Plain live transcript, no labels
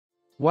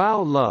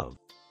Wow, love.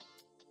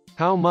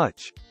 How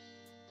much?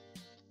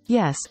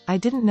 Yes, I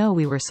didn't know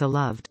we were so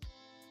loved.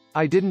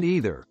 I didn't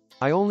either.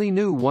 I only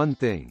knew one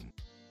thing.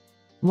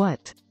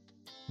 What?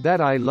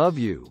 That I love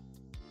you.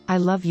 I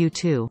love you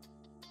too.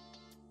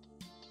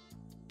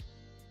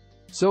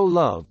 So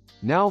love,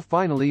 now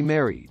finally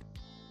married.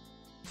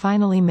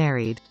 Finally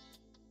married.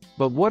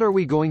 But what are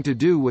we going to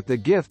do with the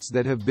gifts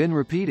that have been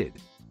repeated?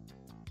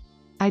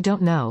 I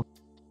don't know.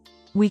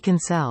 We can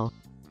sell.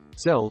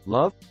 Sell,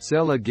 love?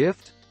 Sell a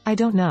gift? I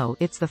don't know,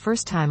 it's the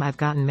first time I've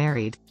gotten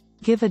married.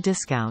 Give a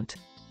discount.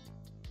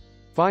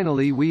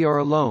 Finally we are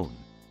alone.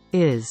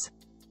 Is.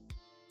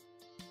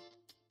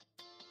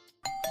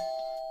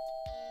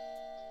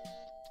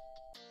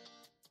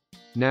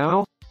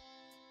 Now?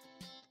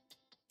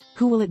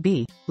 Who will it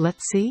be?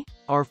 Let's see.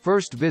 Our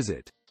first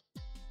visit.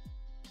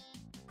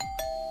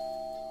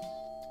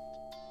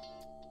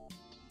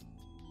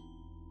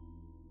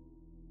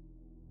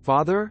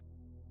 Father?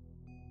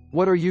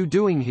 What are you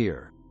doing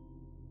here?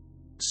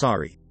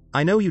 Sorry.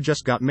 I know you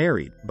just got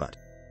married, but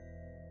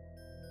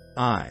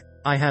I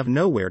have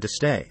nowhere to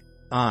stay.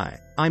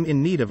 I'm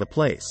in need of a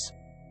place.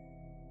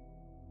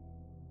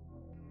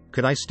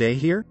 Could I stay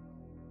here?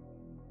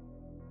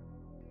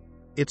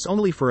 It's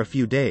only for a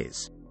few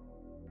days.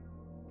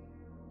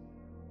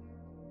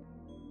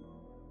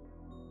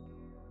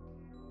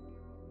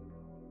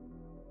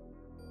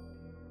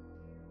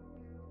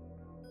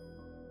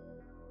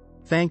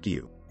 Thank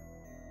you.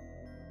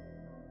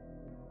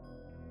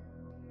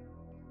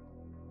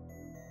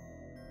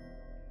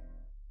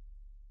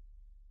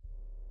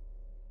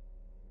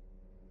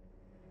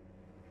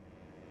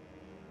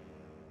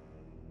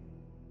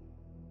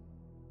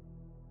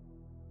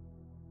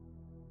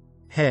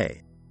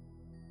 Hey.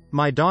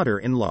 My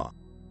daughter-in-law.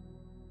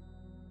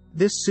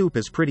 This soup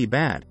is pretty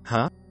bad,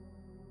 huh?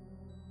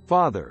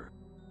 Father.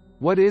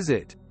 What is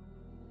it?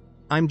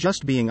 I'm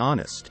just being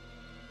honest.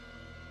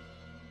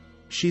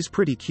 She's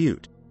pretty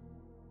cute.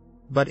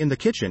 But in the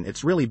kitchen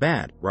it's really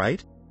bad,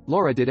 right?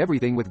 Laura did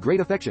everything with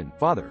great affection,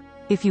 Father.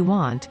 If you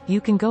want,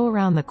 you can go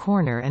around the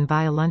corner and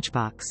buy a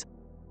lunchbox.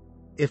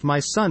 If my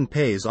son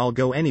pays, I'll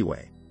go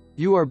anyway.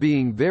 You are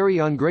being very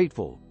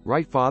ungrateful,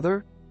 right,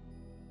 Father?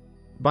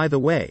 By the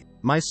way,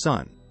 my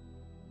son.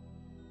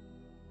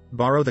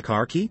 Borrow the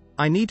car key?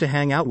 I need to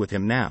hang out with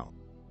him now.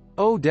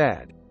 Oh,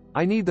 Dad.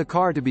 I need the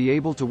car to be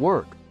able to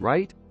work,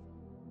 right?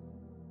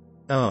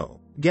 Oh,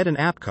 get an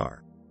app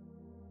car.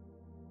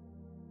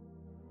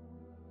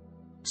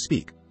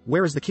 Speak.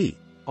 Where is the key?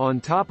 On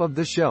top of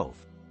the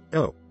shelf.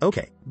 Oh,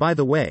 okay. By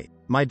the way,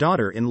 my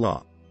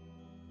daughter-in-law.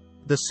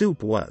 The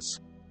soup was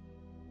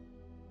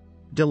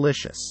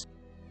delicious.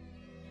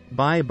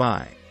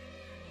 Bye-bye.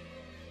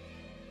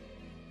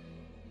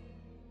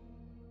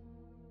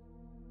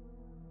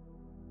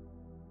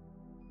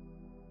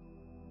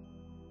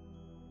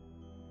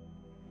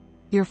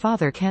 Your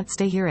father can't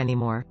stay here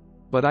anymore.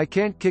 But I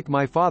can't kick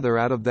my father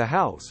out of the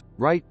house,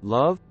 right,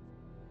 love?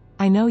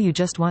 I know you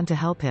just want to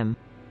help him.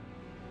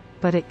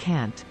 But it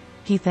can't.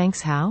 He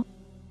thanks how?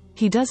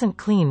 He doesn't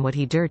clean what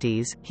he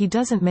dirties, he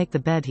doesn't make the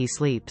bed he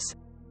sleeps.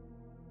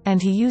 And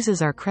he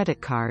uses our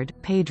credit card,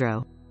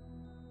 Pedro.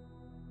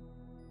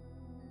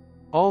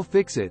 I'll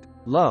fix it,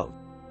 love.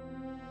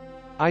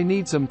 I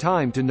need some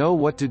time to know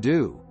what to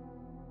do.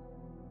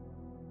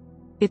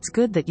 It's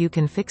good that you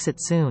can fix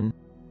it soon.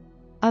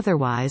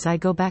 Otherwise I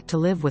go back to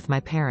live with my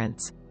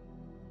parents.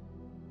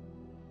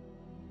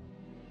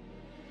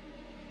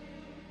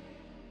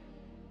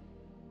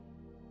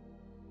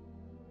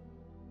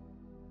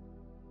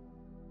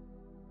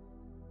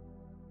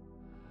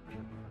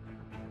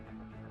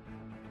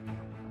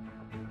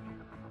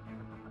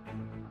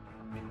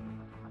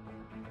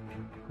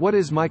 What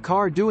is my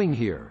car doing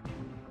here?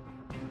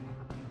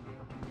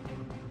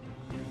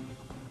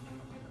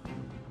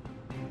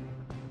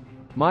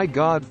 My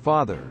God,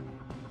 Father.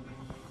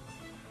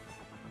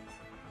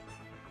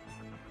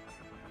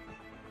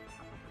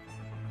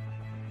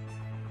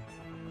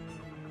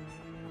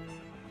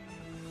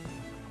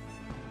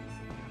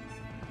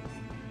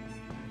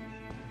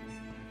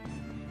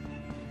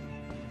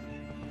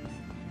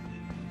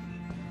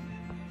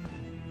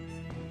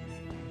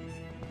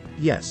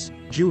 Yes,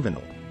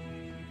 juvenile.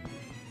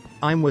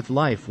 I'm with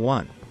Life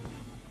 1.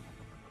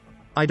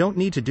 I don't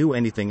need to do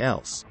anything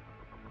else.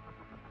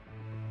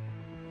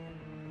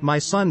 My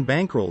son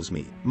bankrolls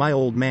me, my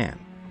old man.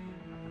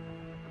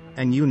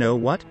 And you know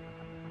what?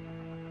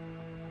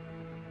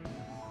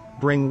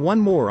 Bring one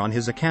more on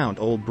his account,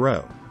 old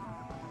bro.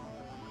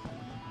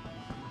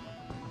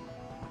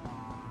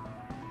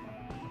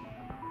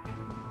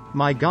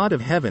 My God of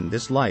heaven,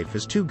 this life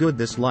is too good,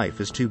 this life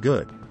is too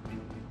good.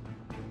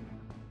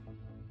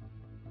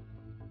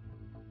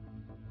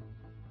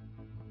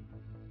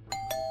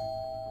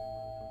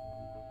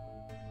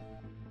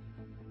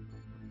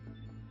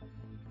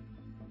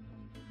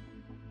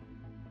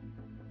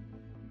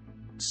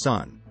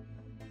 Son.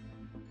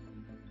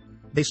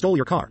 They stole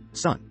your car,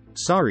 son.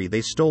 Sorry,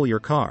 they stole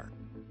your car.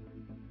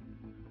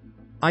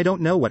 I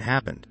don't know what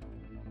happened.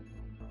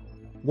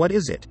 What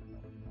is it?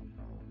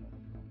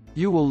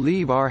 You will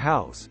leave our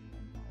house.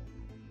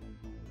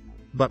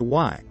 But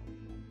why?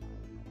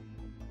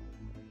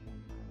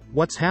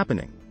 What's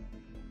happening?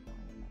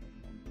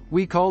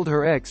 We called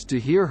her ex to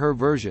hear her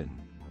version.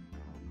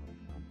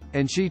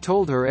 And she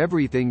told her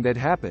everything that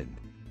happened.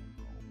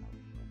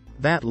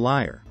 That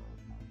liar.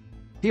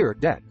 Here,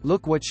 Dad,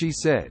 look what she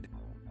said.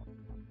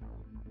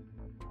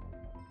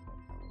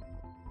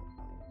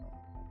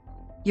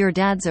 Your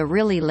dad's a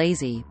really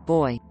lazy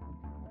boy.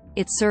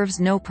 It serves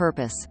no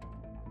purpose.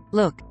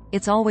 Look,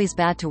 it's always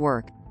bad to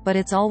work, but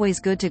it's always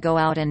good to go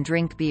out and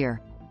drink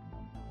beer.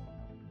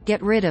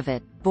 Get rid of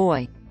it,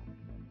 boy.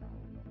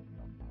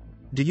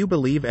 Do you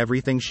believe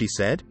everything she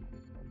said?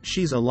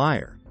 She's a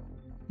liar.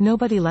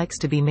 Nobody likes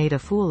to be made a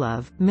fool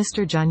of,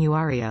 Mr.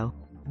 Januario.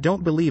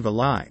 Don't believe a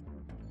lie.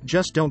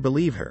 Just don't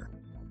believe her.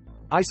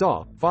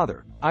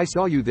 Father, I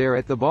saw you there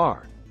at the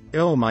bar.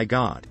 Oh my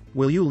God.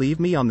 Will you leave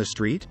me on the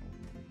street?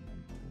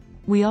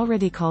 We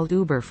already called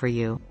Uber for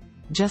you.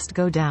 Just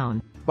go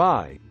down.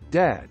 Bye,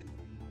 Dad.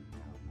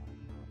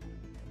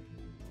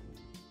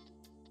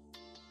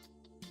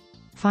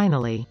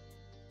 Finally,